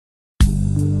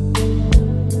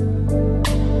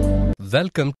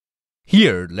Welcome.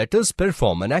 Here, let us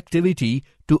perform an activity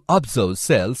to observe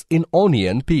cells in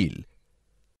onion peel.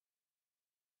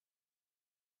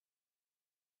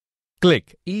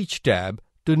 Click each tab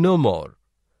to know more.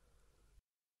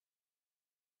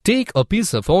 Take a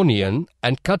piece of onion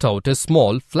and cut out a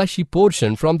small fleshy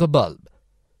portion from the bulb.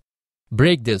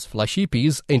 Break this fleshy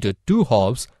piece into two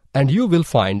halves and you will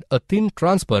find a thin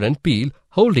transparent peel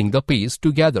holding the piece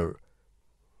together.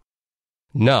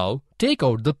 Now, take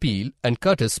out the peel and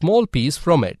cut a small piece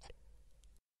from it.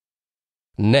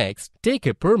 Next, take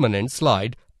a permanent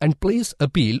slide and place a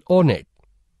peel on it.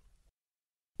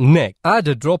 Next, add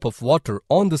a drop of water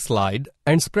on the slide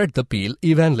and spread the peel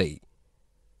evenly.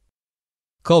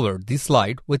 Cover the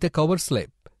slide with a cover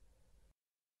slip.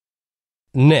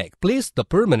 Next, place the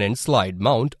permanent slide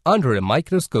mount under a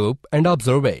microscope and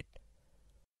observe it.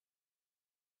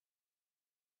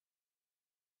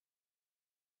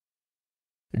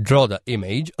 Draw the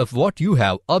image of what you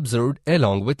have observed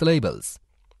along with labels.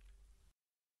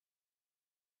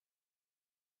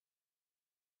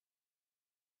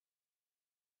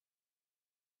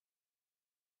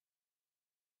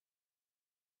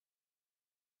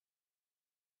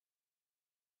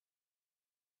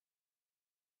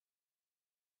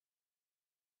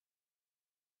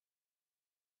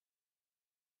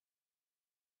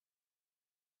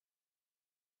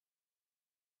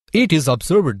 It is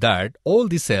observed that all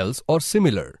the cells are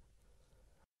similar.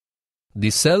 The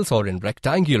cells are in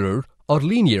rectangular or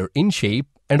linear in shape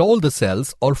and all the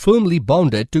cells are firmly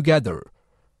bounded together.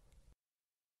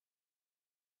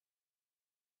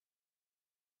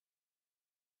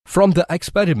 From the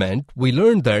experiment, we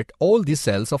learned that all the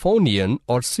cells of onion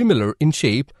are similar in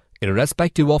shape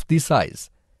irrespective of the size.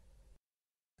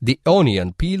 The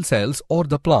onion peel cells are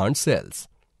the plant cells.